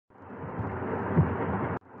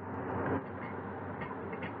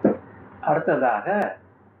அடுத்ததாக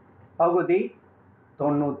பகுதி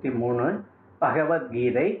 93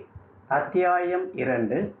 பகவத்கீதை அத்தியாயம்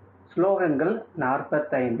 2 ஸ்லோகங்கள்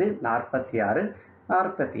 45, 46,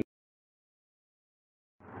 47.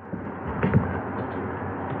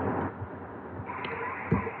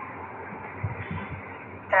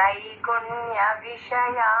 त्रैगुण्य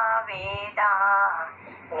विषया वेदा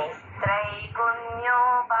निस्त्रैगुण्यो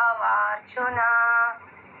भवार्जुना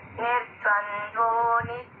निर्द्वन्द्वो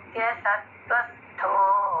नित्यसत्त्वस्थो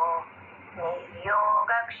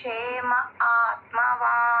निर्योगक्षेम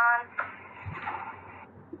आत्मवान्.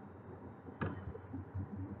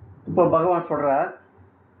 இப்போ பகவான் சொல்றார்,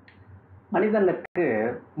 மனிதனுக்கு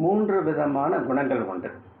 3 விதமான குணங்கள் உண்டு.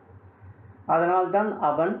 அதனால்தான்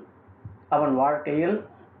அவன் வாழ்க்கையில்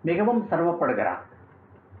மிகவும் சிரமப்படுகிறான்.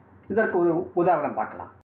 இதற்கு ஒரு உதாரணம்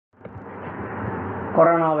பார்க்கலாம்.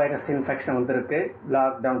 கொரோனா வைரஸ் இன்ஃபெக்ஷன் வந்திருக்கு,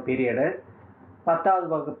 லாக்டவுன் பீரியடு. 10வது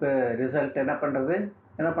வகுப்பு ரிசல்ட் என்ன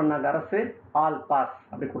பண்ணாங்க அரசு? ஆல் பாஸ்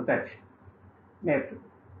அப்படி கொடுத்தாச்சு நேற்று.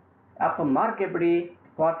 அப்போ மார்க் எப்படி?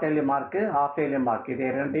 Quarterly mark, half yearly mark, இதை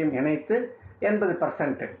ரெண்டையும் இணைத்து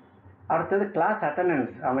 80%. அடுத்தது கிளாஸ்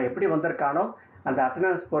அட்டண்டன்ஸ், அவன் எப்படி வந்திருக்கானோ அந்த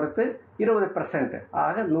அட்டண்டன்ஸ் பொறுத்து 20%,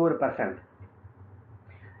 ஆக 100%.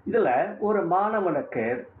 இதில் ஒரு மாணவனுக்கு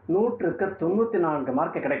 100க்கு 94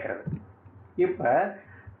 மார்க் கிடைக்கிறது. இப்போ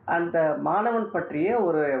அந்த மாணவன் பற்றிய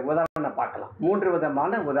ஒரு உதாரணம் பார்க்கலாம். 3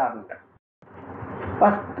 விதமான உதாரணங்கள்.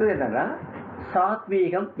 ஃபஸ்ட்டு என்னன்னா,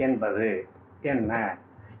 சாத்வீகம் என்பது என்ன?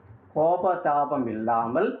 கோபதாபம்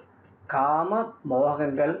இல்லாமல், காம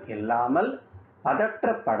மோகங்கள் இல்லாமல்,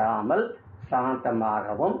 பதற்றப்படாமல்,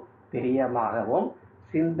 சாந்தமாகவும் பிரியமாகவும்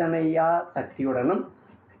சிந்தனையா சக்தியுடனும்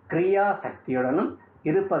கிரியா சக்தியுடனும்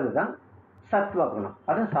இருப்பது தான் சத்வகுணம்.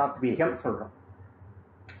 அது சாத்வீகம் சொல்கிறோம்.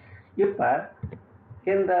 இப்போ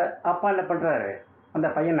இந்த அப்பா என்ன பண்ணுறாரு, அந்த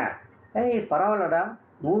பையனை, பரவாயில்லடா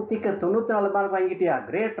 100க்கு 94 மார்க் வாங்கிட்டியா,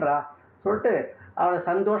 கிரேட்ரா சொல்லிட்டு அவனை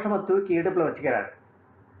சந்தோஷமாக தூக்கி இடுப்பில் வச்சுக்கிறார்.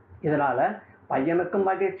 இதனால் பையனுக்கும்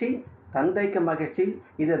மகிழ்ச்சி, தந்தைக்கும் மகிழ்ச்சி.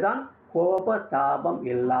 இதுதான் கோப தாபம்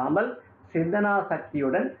இல்லாமல் சிந்தனா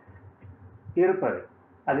சக்தியுடன் இருப்பது.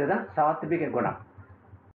 அதுதான் சாத்விக குணம்.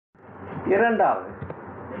 இரண்டாவது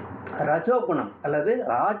ரஜோகுணம் அல்லது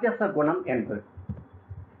ராஜச குணம் என்பது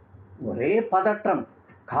ஒரே பதற்றம்,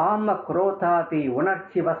 காம குரோதாதி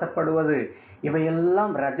உணர்ச்சி வசப்படுவது,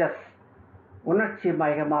 இவையெல்லாம் ரஜஸ். உணர்ச்சி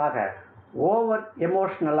மயமாக, ஓவர்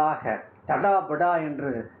எமோஷனலாக, தடாபுடா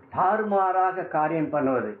என்று தாறுமாறாக காரியம்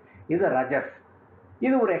பண்ணுவது, இது ரஜஸ்.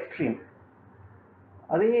 இது ஒரு எக்ஸ்ட்ரீம்.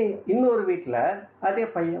 அதே இன்னொரு வீட்டில் அதே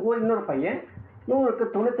பையன், இன்னொரு பையன் 100க்கு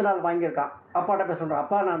 94 வாங்கியிருக்கான். அப்பாட்ட போய் சொல்கிறான்,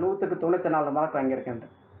 அப்பா நான் 100க்கு 94 மார்க் வாங்கியிருக்கேன்.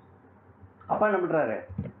 அப்பா என்ன பண்ணுறாரு,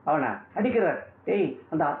 அவனை அடிக்கிறார்.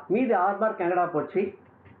 அந்த மீதி 6 மார்க் எங்கடா போச்சு?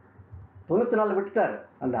 94 விட்டுட்டார்,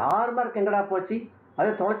 அந்த 6 மார்க் எங்கடா போச்சு? அதை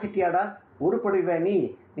தொலைச்சிட்டியாடா, உருப்படுவே நீ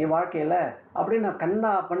வாழ்க்கையில் அப்படின்னு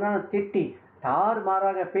கண்ணா பண்ணா திட்டி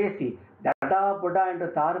தாறுமாறாக பேசி, டடா புடா என்று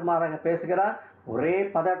தாறுமாறாக பேசுகிறார். ஒரே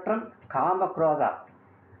பதற்றம், காம குரோதா,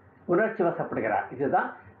 உணர்ச்சி வசப்படுகிறார். இதுதான்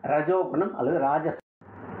ரஜோகுணம் அல்லது ராஜஸ்.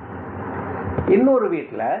 இன்னொரு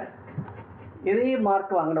வீட்டில் இதே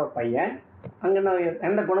மார்க் வாங்கின ஒரு பையன், அங்கே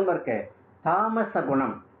என்ன குணம் இருக்கு? தாமச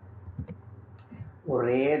குணம்.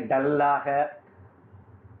 ஒரே டல்லாக,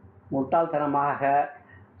 முட்டாள்தனமாக,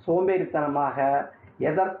 சோம்பேறித்தனமாக,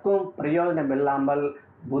 எதற்கும் பிரயோஜனம் இல்லாமல்,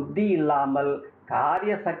 புத்தி இல்லாமல்,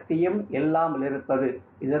 காரிய சக்தியும் இல்லாமல் இருப்பது,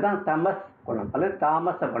 இதுதான் தமஸ் குணம் அல்லது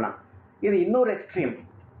தாமச குணம். இது இன்னொரு எக்ஸ்ட்ரீம்.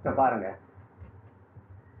 இப்போ பாருங்க,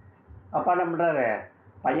 அப்பா என்ன பண்ணுறாரு,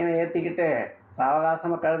 பையனை ஏற்றிக்கிட்டு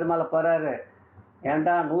சாவகாசமாக கழுது மேலே போகிறாரு.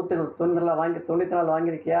 ஏன்டா 100க்கு 94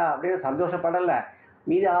 வாங்கியிருக்கியா அப்படின்னு சந்தோஷப்படலை.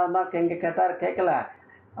 மீதி 6 மார்க் எங்கே கேட்கல,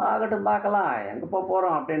 ஆகட்டும் பார்க்கலாம், எங்கே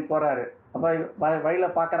போகிறோம் அப்படின்னு போகிறாரு. அப்போ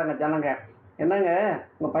வழியில் பார்க்குறாங்க ஜனங்க, என்னங்க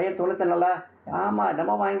உங்கள் பையன் 94? ஆமாம்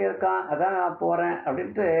நம்ம வாங்கியிருக்கான், அதான் நான் போகிறேன்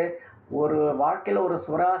அப்படின்ட்டு ஒரு வாழ்க்கையில் ஒரு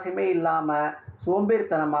சுவாரஸ்யமே இல்லாமல்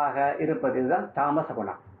சோம்பேறித்தனமாக இருப்பது, இதுதான் தாமச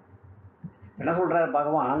குணம். என்ன சொல்கிறார்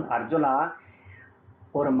பகவான்? அர்ஜுனா,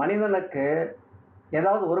 ஒரு மனிதனுக்கு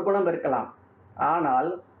ஏதாவது ஒரு குணம் இருக்கலாம், ஆனால்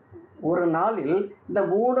ஒரு நாளில் இந்த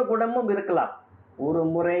 3 குணமும் இருக்கலாம். ஒரு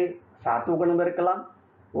முறை சாத்துவ குணம் இருக்கலாம்,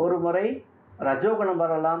 ஒரு முறை ரஜோகுணம்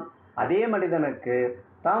வரலாம், அதே மனிதனுக்கு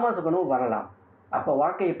தாமச குணம் வரலாம். அப்போ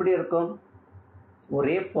வாழ்க்கை எப்படி இருக்கும்?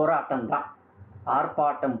 ஒரே போராட்டம் தான்,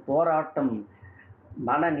 ஆர்ப்பாட்டம், போராட்டம்,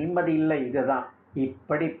 மன நிம்மதி இல்லை. இதுதான்.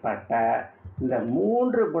 இப்படிப்பட்ட இந்த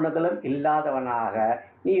 3 குணங்களும் இல்லாதவனாக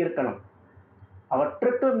நீ இருக்கணும்.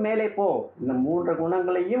 அவற்றுக்கு மேலே போ. இந்த 3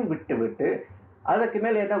 குணங்களையும் விட்டு அதற்கு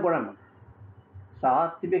மேலே என்ன குணம்?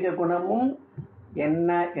 சாத்விக குணமும் என்ன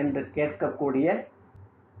என்று கேட்கக்கூடிய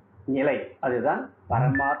நிலை, அதுதான்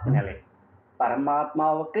பரமாத்ம நிலை.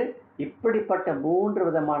 பரமாத்மாவுக்கு இப்படிப்பட்ட 3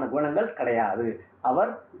 விதமான குணங்கள் கிடையாது.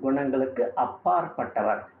 அவர் குணங்களுக்கு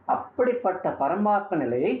அப்பாற்பட்டவர். அப்படிப்பட்ட பரமாத்ம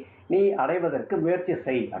நிலையை நீ அடைவதற்கு முயற்சி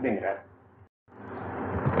செய் அப்படிங்கிறார்.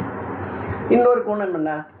 இன்னொரு குணம்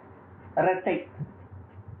என்ன? இரட்டை.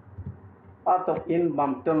 பார்த்தோம்,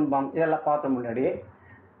 இன்பம் துன்பம் இதெல்லாம் பார்த்தோம் முன்னாடியே.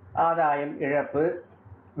 ஆதாயம் இழப்பு,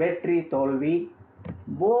 வெற்றி தோல்வி,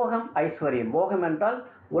 போகம் ஐஸ்வர்யம். போகம் என்றால்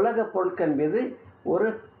உலக பொருட்கள் மீது ஒரு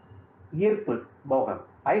ஈர்ப்பு, போகம்.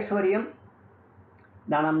 ஐஸ்வர்யம்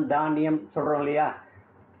தனம் தானியம் சொல்றோம் இல்லையா,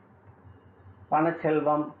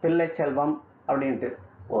 பணச்செல்வம் பிள்ளை செல்வம் அப்படின்ட்டு.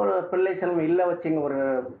 ஒரு பிள்ளை செல்வம் இல்லை வச்சுங்க, ஒரு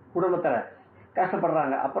குடும்பத்தில்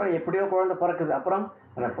கஷ்டப்படுறாங்க, அப்புறம் எப்படியோ குழந்தை பிறக்குது, அப்புறம்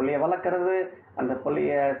அந்த பிள்ளைய வளர்க்குறது, அந்த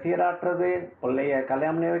பிள்ளைய சீராட்டுறது, பிள்ளைய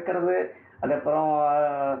கல்யாணம் பண்ணி வைக்கிறது, அதுக்கப்புறம்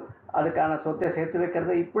அதுக்கான சொத்தை சேர்த்து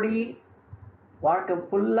வைக்கிறது, இப்படி வாழ்க்கை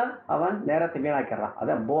ஃபுல்லாக அவன் நேரத்தை வீணாக்கிறான்.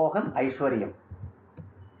 அதான் போகம் ஐஸ்வர்யம்.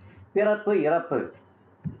 பிறப்பு இறப்பு,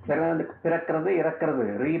 பிறக்கிறது இறக்கிறது,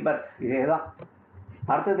 ரீபர்த், இதே தான்.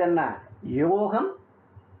 அடுத்தது என்ன? யோகம்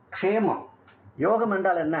க்ஷேமம். யோகம்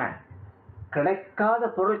என்றால் என்ன? கிடைக்காத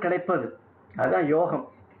பொருள் கிடைப்பது, அதுதான் யோகம்.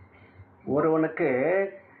 ஒருவனுக்கு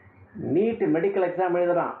நீட் மெடிக்கல் எக்ஸாம்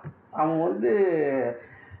எழுதுறான், அவன்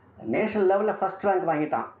நேஷனல் லெவலில் ஃபஸ்ட் ரேங்க்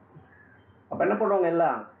வாங்கிட்டான். அப்போ என்ன பண்ணுவாங்க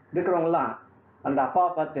எல்லாம் இருக்கிறவங்கலாம், அந்த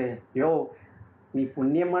அப்பாவை பார்த்து, யோ நீ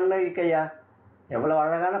புண்ணியம் பண்ண இருக்கையா, எவ்வளோ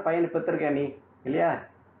அழகான பையனை பெற்றிருக்க நீ இல்லையா,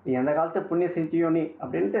 நீ எந்த காலத்து புண்ணியம் செஞ்சியோ நீ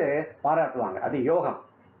அப்படின்ட்டு பாராட்டுவாங்க. அது யோகம்.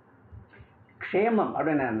 க்ஷேமம்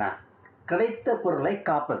அப்படின்னு என்ன? கிடைத்த பொருளை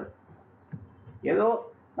காப்பது. ஏதோ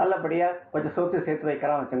நல்லபடியாக கொஞ்சம் சொத்து சேர்த்து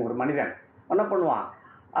வைக்கிறான் வச்சுங்க ஒரு மனிதன், என்ன பண்ணுவான்?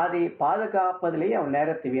 அதை பாதுகாப்பதிலேயே அவன்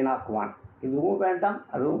நேரத்தை வீணாக்குவான். இதுவும் வேண்டாம்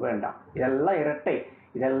அதுவும் வேண்டாம், இதெல்லாம் இரட்டை,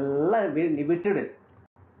 இதெல்லாம் நீ விட்டுடு.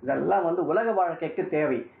 இதெல்லாம் உலக வாழ்க்கைக்கு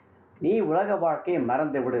தேவை. நீ உலக வாழ்க்கையை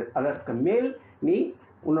மறந்து விடு, அதற்கு மேல் நீ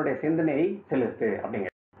உன்னுடைய சிந்தனையை செலுத்து அப்படிங்கிற.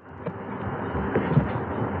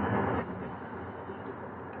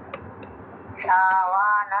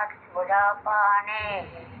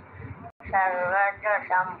 सर्वत्र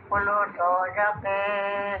संपुलुतो जपे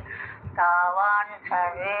तावान्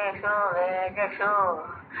सर्वेषु वेदेषु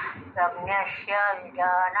रम्यस्य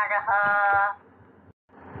विजानदः.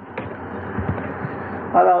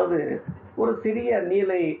 அதாவது ஒரு சிறிய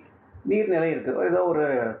நீர்நிலை இருக்கு, ஏதோ ஒரு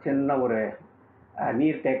சின்ன ஒரு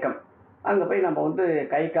நீர்த்தேக்கம். அங்கே போய் நம்ம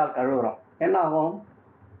கை கால் கழுவுறோம். என்ன ஆகும்?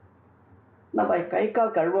 நம்ம கை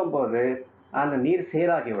கால் கழுவும் போது அந்த நீர்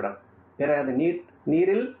சீராகிவிடும். பிறகு அந்த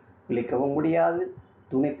நீரில் குளிக்கவும் முடியாது,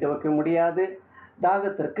 துணி துவைக்க முடியாது,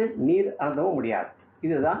 தாகத்திற்கு நீர் அருந்தவும் முடியாது.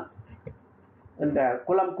 இதுதான் இந்த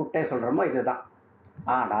குளம் குட்டை சொல்கிறோமோ இதுதான்.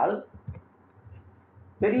 ஆனால்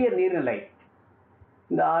பெரிய நீர்நிலை,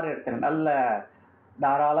 இந்த ஆறு இடத்துல நல்ல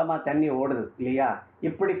தாராளமாக தண்ணி ஓடுது இல்லையா,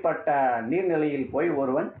 இப்படிப்பட்ட நீர்நிலையில் போய்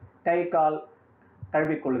ஒருவன் கை கால்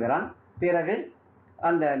கழுவிக்கொள்கிறான். பிறகு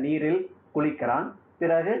அந்த நீரில் குளிக்கிறான்,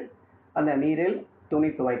 பிறகு அந்த நீரில் துணி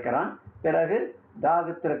துவைக்கிறான், பிறகு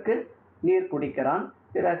தாகத்திற்கு நீர் குடிக்கிறான்,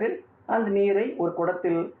 பிறகு அந்த நீரை ஒரு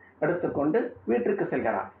குடத்தில் எடுத்துக்கொண்டு வீட்டிற்கு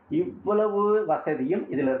செல்கிறான். இவ்வளவு வசதியும்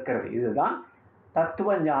இதில் இருக்கிறது. இதுதான் தத்துவ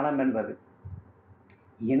ஞானம் என்பது.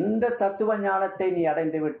 இந்த தத்துவ ஞானத்தை நீ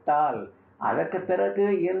அடைந்து விட்டால் அதற்கு பிறகு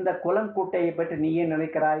இந்த குளம் கூட்டையை பற்றி நீ ஏன்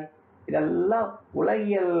நினைக்கிறாய்? இதெல்லாம்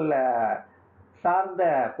உலகியல் சார்ந்த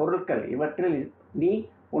பொருட்கள், இவற்றில் நீ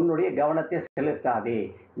உன்னுடைய கவனத்தை செலுத்தாதே.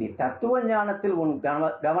 நீ தத்துவ ஞானத்தில் உன்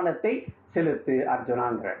கவனத்தை செலுத்து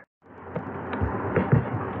அர்ஜுனாங்கிற.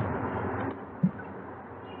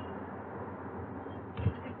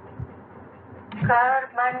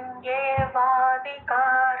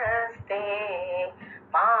 कर्मण्येवाधिकारस्ते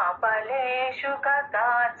मा फलेषु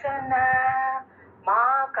कदाचन मा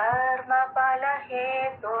कर्मफलहेतुर्भूः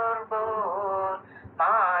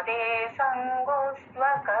मा ते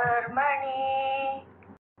सङ्गोऽस्त्वकर्मणि.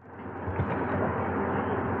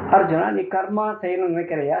 அர்ஜுனா, நீ கர்மா செய்யணும்னு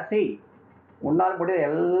நினைக்கிறையா? செய். உன்னால் முடிய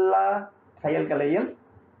எல்லா செயல்களையும்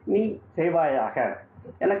நீ செய்வாயாக,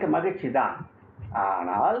 எனக்கு மகிழ்ச்சி தான்.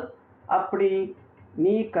 ஆனால் அப்படி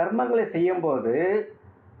நீ கர்மங்களை செய்யும்போது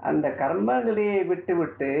அந்த கர்மங்களை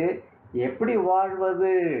விட்டுவிட்டு எப்படி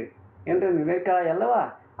வாழ்வது என்று நினைக்கிறாய் அல்லவா,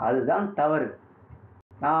 அதுதான் தவறு.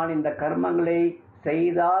 நான் இந்த கர்மங்களை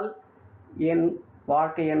செய்தால் என்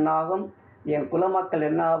வாழ்க்கை என்னாகும், என் குலமக்கள்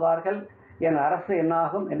என்ன ஆவார்கள், என் அரசு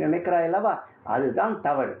என்னாகும் என்று நினைக்கிறாய் அல்லவா, அதுதான்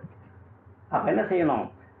தவறு. அப்ப என்ன செய்யணும்?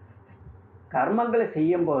 கர்மங்களை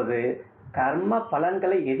செய்யும்போது கர்ம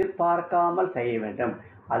பலன்களை எதிர்பார்க்காமல் செய்ய வேண்டும்.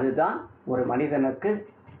 அதுதான் ஒரு மனிதனுக்கு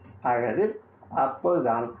அழகு.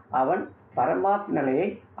 அப்போதுதான் அவன் பரமாத்ம நிலையை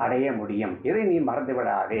அடைய முடியும். இதை நீ மறந்து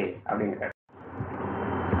விடாதே அப்படிங்கிற.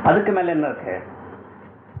 அதுக்கு மேல என்ன இருக்கு?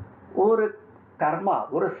 ஒரு கர்மா,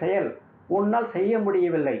 ஒரு செயல் உன்னால் செய்ய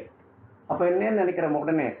முடியவில்லை, அப்போ என்ன நினைக்கிறோம்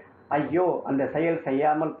உடனே, ஐயோ அந்த செயல்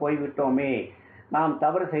செய்யாமல் போய்விட்டோமே, நாம்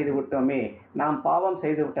தவறு செய்து விட்டோமே, நாம் பாவம்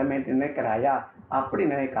செய்து விட்டோமே என்று நினைக்கிறாயா? அப்படி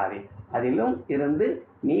நினைக்காதே. அதிலும் இருந்து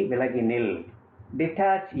நீ விலகி நில்.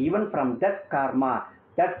 Detach even from that karma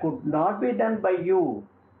that could not be done by you.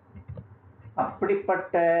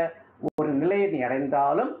 அப்படிப்பட்ட ஒரு நிலையை நீ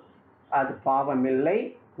அடைந்தாலும் அது பாவமில்லை,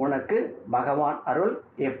 உனக்கு பகவான் அருள்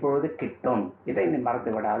எப்பொழுது கிட்டும். இதை நீ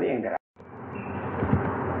மறந்து விடாதே என்கிறார்.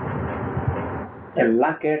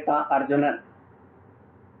 எல்லாம் கேட்டான் அர்ஜுனன்.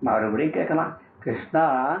 மறுபடியும் கேட்கலாம், கிருஷ்ணா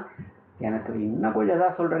எனக்கு இன்னும் கொஞ்சம்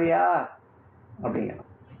ஏதாவது சொல்றியா அப்படிங்கிற.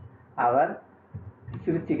 அவர்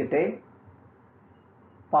சிரிச்சுக்கிட்டே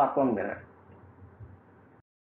பார்ப்போங்கிறார்.